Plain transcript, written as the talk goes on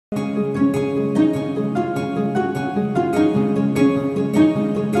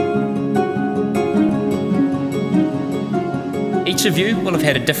Each of you will have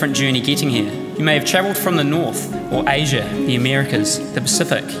had a different journey getting here. You may have travelled from the north, or Asia, the Americas, the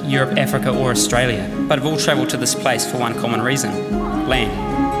Pacific, Europe, Africa or Australia, but have all travelled to this place for one common reason: land.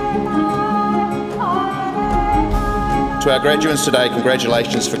 To our graduates today,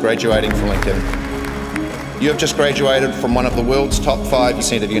 congratulations for graduating from Lincoln. You have just graduated from one of the world's top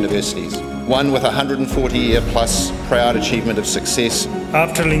 5% of universities, one with a 140-year plus proud achievement of success.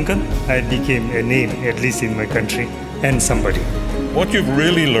 After Lincoln, I became a name, at least in my country, and somebody. What you've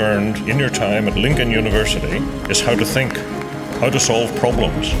really learned in your time at Lincoln University is how to think, how to solve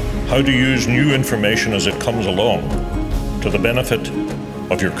problems, how to use new information as it comes along to the benefit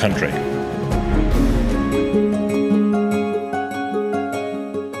of your country.